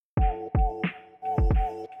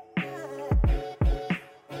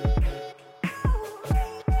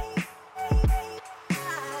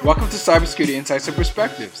Welcome to Cybersecurity Insights and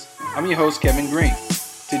Perspectives. I'm your host, Kevin Green.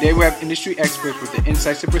 Today we have industry experts with the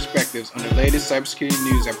insights and perspectives on the latest cybersecurity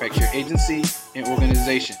news that affects your agency and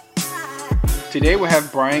organization. Today we'll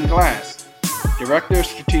have Brian Glass, Director of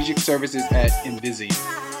Strategic Services at Invisium.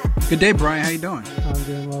 Good day, Brian. How you doing? I'm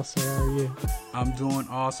doing well, sir. How are you? I'm doing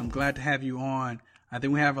awesome. Glad to have you on. I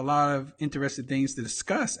think we have a lot of interesting things to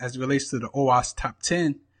discuss as it relates to the OWASP Top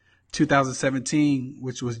 10 2017,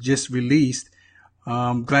 which was just released.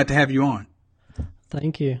 Glad to have you on.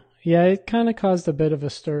 Thank you. Yeah, it kind of caused a bit of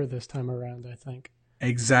a stir this time around, I think.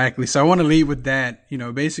 Exactly. So I want to lead with that.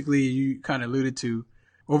 Basically you kind of alluded to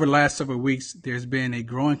over the last several weeks, there's been a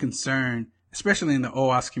growing concern, especially in the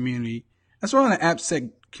OWASP community, as well as the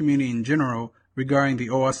AppSec community in general, regarding the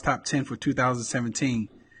OWASP Top 10 for 2017.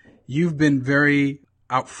 You've been very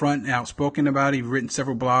upfront and outspoken about it. You've written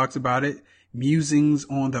several blogs about it. Musings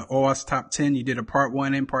on the OWASP Top 10. You did a part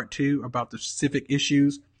 1 and part 2 about the specific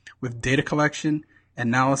issues with data collection,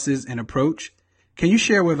 analysis, and approach. Can you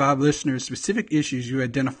share with our listeners specific issues you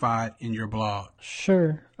identified in your blog?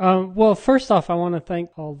 Sure. Well, first off, I want to thank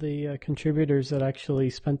all the contributors that actually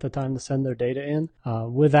spent the time to send their data in.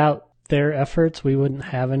 Without their efforts, we wouldn't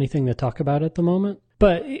have anything to talk about at the moment.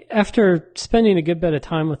 But after spending a good bit of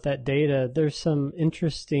time with that data, there's some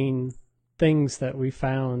interesting things that we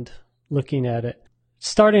found looking at it.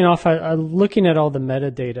 Starting off, looking at all the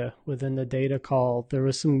metadata within the data call, there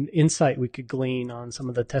was some insight we could glean on some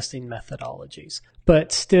of the testing methodologies.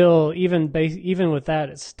 But still, even with that,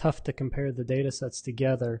 it's tough to compare the data sets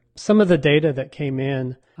together. Some of the data that came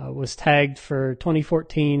in was tagged for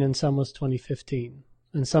 2014 and some was 2015.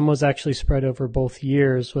 And some was actually spread over both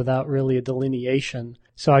years without really a delineation.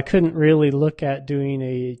 So I couldn't really look at doing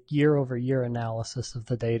a year-over-year analysis of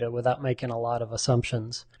the data without making a lot of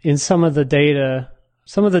assumptions. In some of the data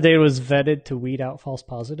was vetted to weed out false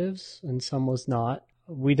positives, and some was not.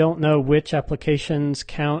 We don't know which applications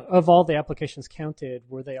of all the applications counted,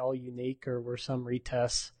 were they all unique or were some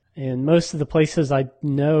retests? And most of the places I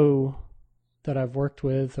know that I've worked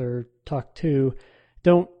with or talked to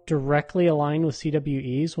don't directly align with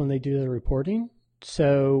CWEs when they do the reporting.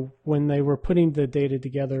 So when they were putting the data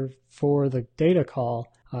together for the data call,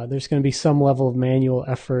 there's going to be some level of manual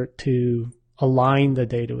effort to align the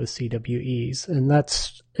data with CWEs. And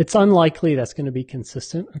it's unlikely that's going to be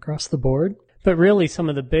consistent across the board. But really some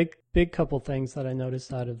of the big couple things that I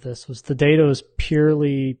noticed out of this was the data was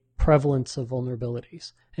purely prevalence of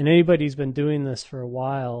vulnerabilities. And anybody who's been doing this for a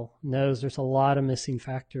while knows there's a lot of missing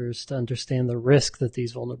factors to understand the risk that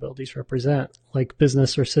these vulnerabilities represent, like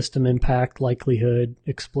business or system impact, likelihood,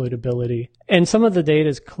 exploitability. And some of the data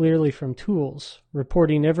is clearly from tools,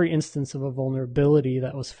 reporting every instance of a vulnerability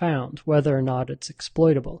that was found, whether or not it's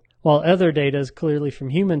exploitable, while other data is clearly from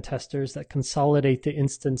human testers that consolidate the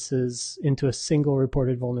instances into a single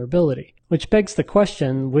reported vulnerability, which begs the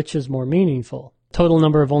question, which is more meaningful? Total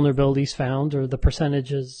number of vulnerabilities found or the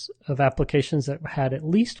percentages of applications that had at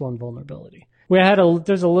least one vulnerability.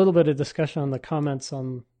 There's a little bit of discussion on the comments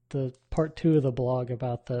on the part 2 of the blog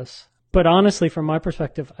about this. But honestly, from my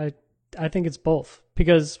perspective, I think it's both,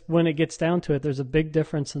 because when it gets down to it, there's a big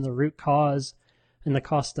difference in the root cause and the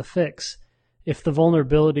cost to fix. If the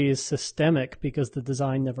vulnerability is systemic because the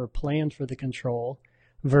design never planned for the control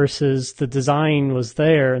versus the design was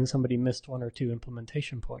there and somebody missed 1 or 2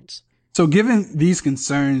 implementation points. So given these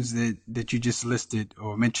concerns that you just listed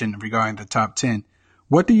or mentioned regarding the top 10,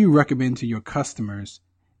 what do you recommend to your customers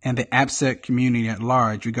and the AppSec community at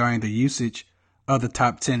large regarding the usage of the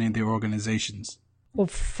top 10 in their organizations? Well,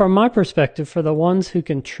 from my perspective, for the ones who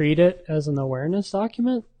can treat it as an awareness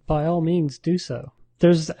document, by all means do so.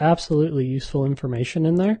 There's absolutely useful information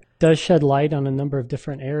in there. It does shed light on a number of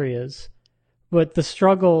different areas, but the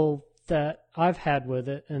struggle that I've had with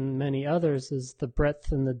it and many others is the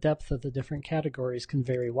breadth and the depth of the different categories can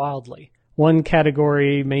vary wildly. One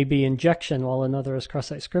category may be injection while another is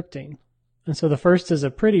cross-site scripting. And so the first is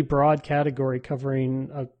a pretty broad category covering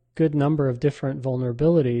a good number of different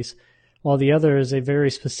vulnerabilities, while the other is a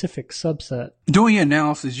very specific subset. During your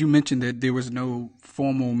analysis, you mentioned that there was no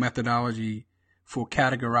formal methodology for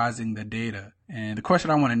categorizing the data. And the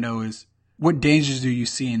question I want to know is, what dangers do you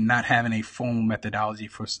see in not having a formal methodology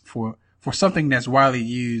for something that's widely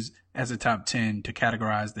used as a top 10 to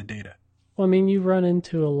categorize the data? Well, I mean, you run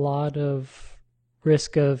into a lot of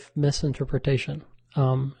risk of misinterpretation.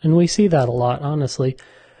 And we see that a lot, honestly.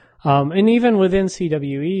 And even within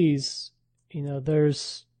CWEs,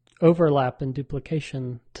 there's overlap and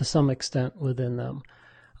duplication to some extent within them.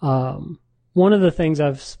 One of the things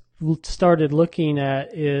I've started looking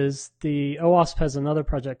at is the OWASP has another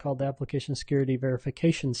project called the Application Security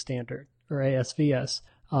Verification Standard, or ASVS.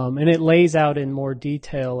 And it lays out in more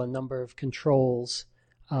detail a number of controls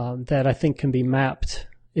that I think can be mapped,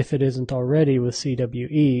 if it isn't already, with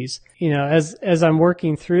CWEs. As I'm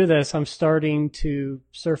working through this, I'm starting to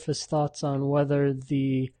surface thoughts on whether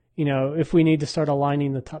if we need to start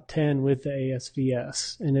aligning the top 10 with the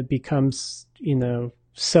ASVS, and it becomes,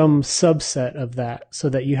 some subset of that so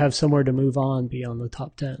that you have somewhere to move on beyond the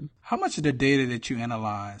top 10. How much of the data that you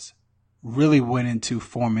analyze really went into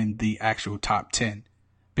forming the actual top 10?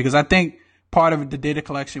 Because I think part of the data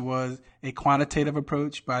collection was a quantitative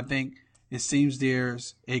approach, but I think it seems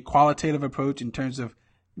there's a qualitative approach in terms of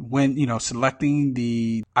when, selecting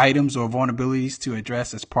the items or vulnerabilities to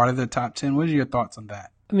address as part of the top 10. What are your thoughts on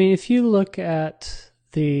that? I mean, if you look at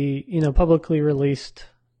the, publicly released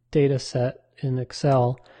data set in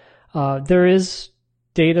Excel, there is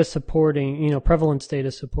data supporting, prevalence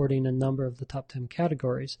data supporting a number of the top 10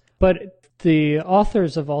 categories. But the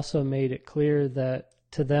authors have also made it clear that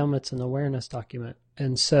to them it's an awareness document.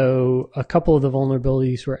 And so a couple of the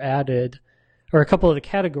vulnerabilities were added, or a couple of the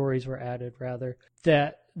categories were added, rather,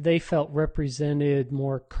 that they felt represented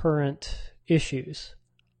more current issues.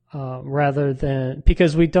 Rather than,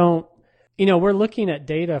 because we don't, we're looking at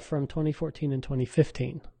data from 2014 and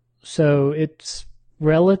 2015. So it's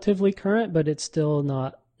relatively current, but it's still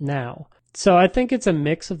not now. So I think it's a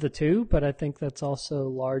mix of the two, but I think that's also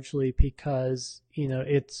largely because,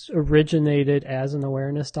 it's originated as an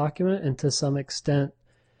awareness document, and to some extent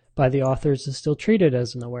by the authors is still treated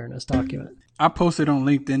as an awareness document. I posted on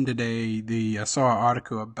LinkedIn today, I saw an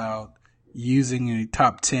article about using a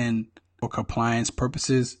top 10 for compliance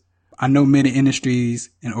purposes. I know many industries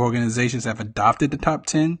and organizations have adopted the top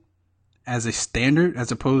 10 as a standard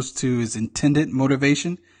as opposed to its intended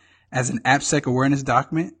motivation as an AppSec awareness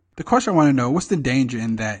document. The question I want to know, what's the danger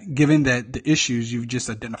in that, given that the issues you've just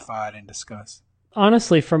identified and discussed?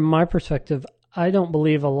 Honestly, from my perspective, I don't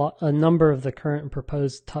believe a number of the current and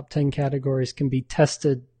proposed top 10 categories can be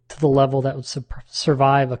tested to the level that would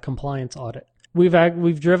survive a compliance audit.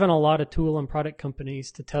 We've driven a lot of tool and product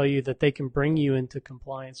companies to tell you that they can bring you into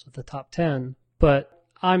compliance with the top 10, but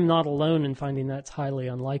I'm not alone in finding that's highly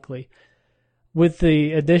unlikely. With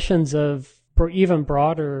the additions of even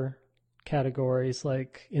broader categories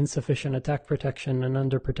like insufficient attack protection and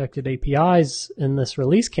underprotected APIs in this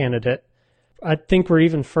release candidate, I think we're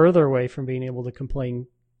even further away from being able to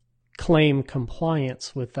claim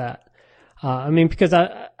compliance with that. Because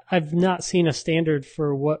I've not seen a standard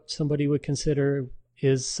for what somebody would consider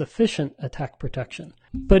is sufficient attack protection.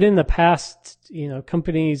 But in the past,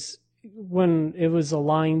 companies, when it was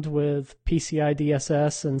aligned with PCI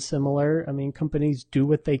DSS and similar, companies do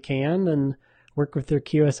what they can and work with their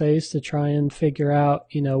QSAs to try and figure out,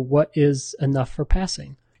 what is enough for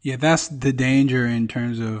passing. Yeah, that's the danger in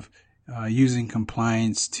terms of using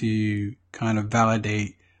compliance to kind of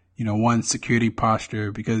validate, one's security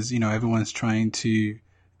posture, because, everyone's trying to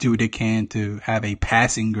do what they can to have a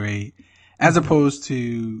passing grade, as opposed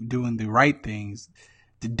to doing the right things,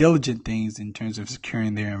 the diligent things in terms of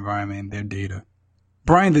securing their environment and their data.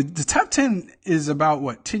 Brian, the top 10 is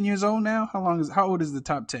about 10 years old now? How old is the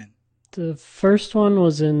top 10? The first one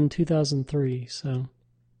was in 2003, so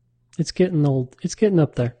it's getting old. It's getting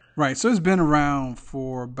up there. Right. So it's been around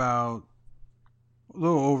for about a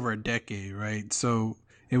little over a decade, right? So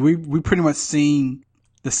we pretty much seen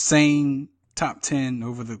the same top 10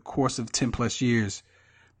 over the course of 10 plus years.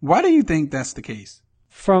 Why do you think that's the case?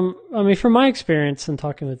 From my experience and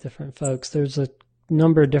talking with different folks, there's a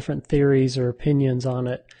number of different theories or opinions on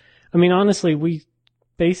it. Honestly, we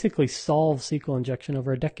basically solved SQL injection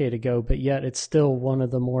over a decade ago, but yet it's still one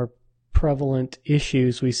of the more prevalent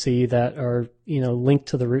issues we see that are, linked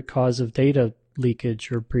to the root cause of data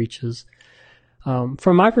leakage or breaches.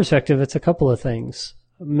 From my perspective, it's a couple of things.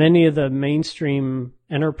 Many of the mainstream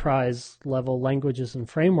enterprise level languages and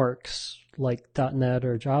frameworks like .NET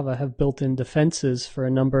or Java have built-in defenses for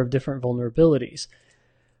a number of different vulnerabilities.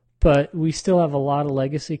 But we still have a lot of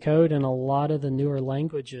legacy code, and a lot of the newer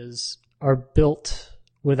languages are built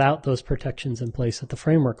without those protections in place at the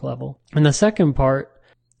framework level. And the second part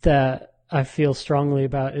that I feel strongly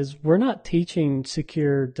about is we're not teaching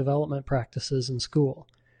secure development practices in school.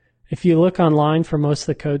 If you look online for most of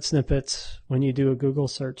the code snippets, when you do a Google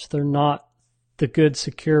search, they're not the good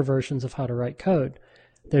secure versions of how to write code.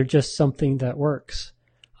 They're just something that works.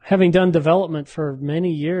 Having done development for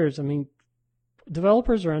many years,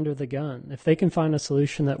 developers are under the gun. If they can find a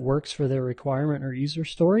solution that works for their requirement or user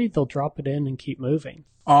story, they'll drop it in and keep moving.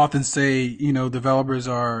 I often say, developers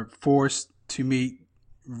are forced to meet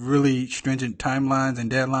really stringent timelines and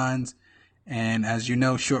deadlines. And as you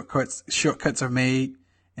know, shortcuts are made.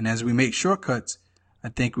 And as we make shortcuts, I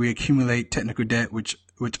think we accumulate technical debt, which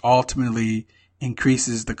which ultimately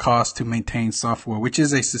increases the cost to maintain software, which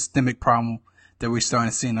is a systemic problem that we're starting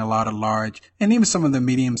to see in a lot of large and even some of the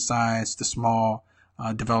medium-sized to small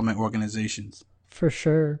development organizations. For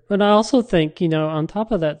sure. But I also think, on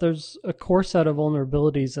top of that, there's a core set of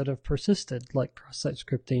vulnerabilities that have persisted, like cross-site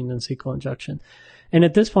scripting and SQL injection. And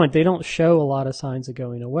at this point, they don't show a lot of signs of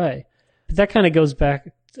going away. But that kind of goes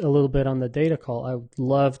back a little bit on the data call. I would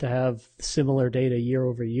love to have similar data year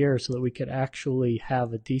over year so that we could actually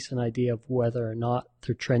have a decent idea of whether or not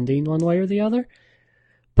they're trending one way or the other.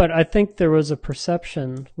 But I think there was a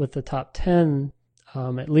perception with the top 10,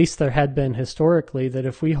 at least there had been historically, that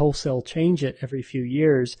if we wholesale change it every few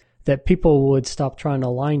years, that people would stop trying to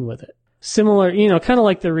align with it. Similar, kind of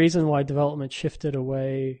like the reason why development shifted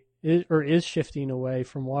away or is shifting away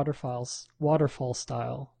from waterfall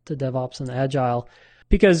style to DevOps and Agile,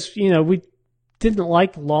 because, we didn't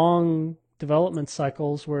like long development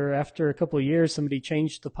cycles where after a couple of years, somebody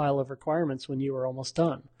changed the pile of requirements when you were almost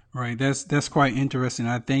done. Right. That's quite interesting.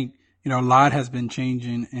 I think, a lot has been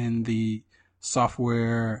changing in the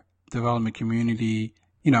software development community.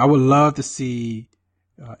 I would love to see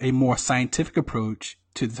a more scientific approach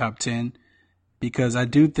to the top 10, because I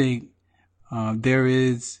do think there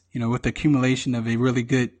is, with the accumulation of a really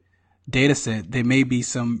good data set, there may be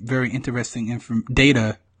some very interesting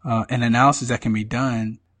data and analysis that can be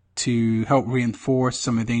done to help reinforce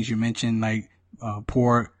some of the things you mentioned, like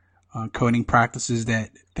poor coding practices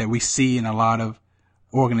that we see in a lot of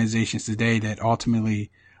organizations today that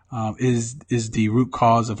ultimately is the root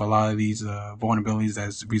cause of a lot of these vulnerabilities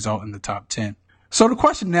that result in the top 10. So the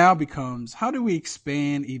question now becomes, how do we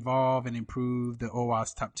expand, evolve, and improve the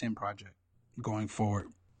OWASP Top 10 project going forward?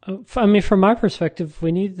 From my perspective,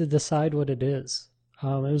 we need to decide what it is. It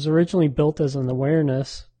was originally built as an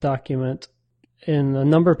awareness document, and a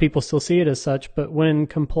number of people still see it as such, but when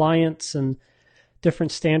compliance and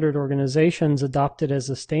different standard organizations adopt it as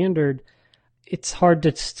a standard, it's hard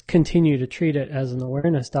to continue to treat it as an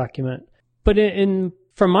awareness document. But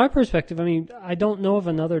from my perspective, I don't know of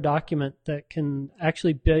another document that can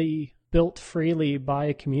actually be built freely by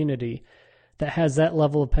a community that has that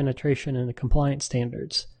level of penetration in the compliance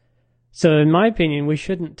standards. So in my opinion, we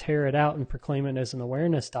shouldn't tear it out and proclaim it as an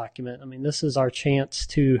awareness document. This is our chance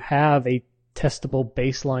to have a testable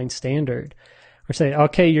baseline standard, or say,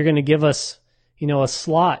 okay, you're going to give us a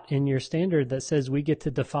slot in your standard that says we get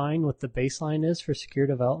to define what the baseline is for secure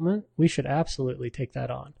development. We should absolutely take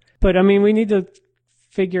that on. But we need to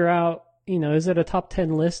figure out, is it a top 10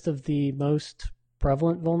 list of the most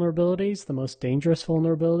prevalent vulnerabilities, the most dangerous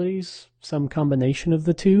vulnerabilities, some combination of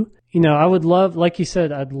the two? I would love, like you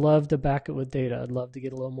said, I'd love to back it with data. I'd love to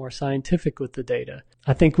get a little more scientific with the data.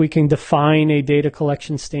 I think we can define a data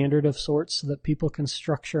collection standard of sorts so that people can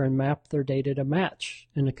structure and map their data to match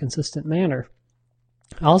in a consistent manner.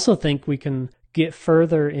 I also think we can get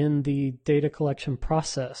further in the data collection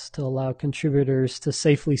process to allow contributors to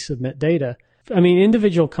safely submit data.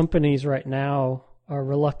 Individual companies right now are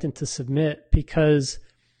reluctant to submit because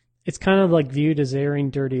it's kind of like viewed as airing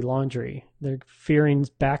dirty laundry. They're fearing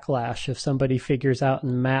backlash if somebody figures out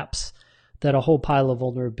and maps that a whole pile of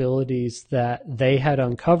vulnerabilities that they had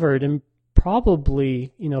uncovered and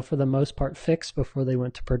probably, for the most part fixed before they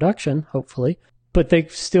went to production, hopefully. But they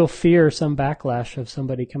still fear some backlash of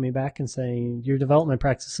somebody coming back and saying, your development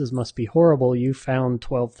practices must be horrible. You found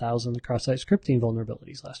 12,000 cross-site scripting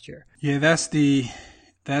vulnerabilities last year. Yeah, that's the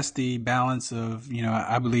balance of,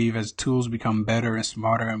 I believe as tools become better and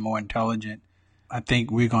smarter and more intelligent, I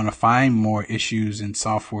think we're going to find more issues in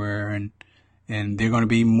software and they're going to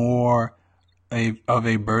be more of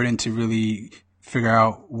a burden to really figure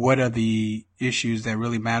out what are the issues that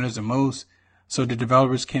really matters the most, so the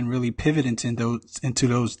developers can really pivot into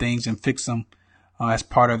those things and fix them as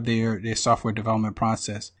part of their software development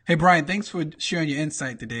process. Hey, Brian, thanks for sharing your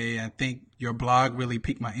insight today. I think your blog really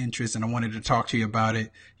piqued my interest and I wanted to talk to you about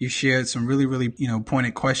it. You shared some really, really,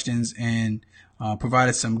 pointed questions and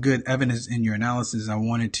provided some good evidence in your analysis. I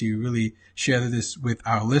wanted to really share this with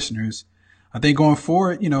our listeners. I think going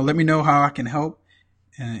forward, let me know how I can help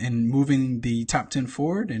in moving the top 10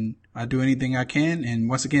 forward, and I'll do anything I can. And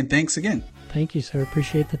once again, thanks again. Thank you, sir.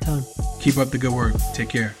 Appreciate the time. Keep up the good work. Take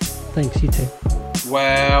care. Thanks, you too.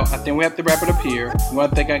 Well, I think we have to wrap it up here. We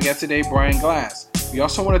want to thank our guest today, Brian Glass. We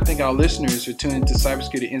also want to thank our listeners for tuning into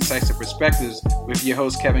Cybersecurity Insights and Perspectives with your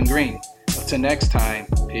host, Kevin Green. Until next time,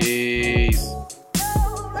 peace.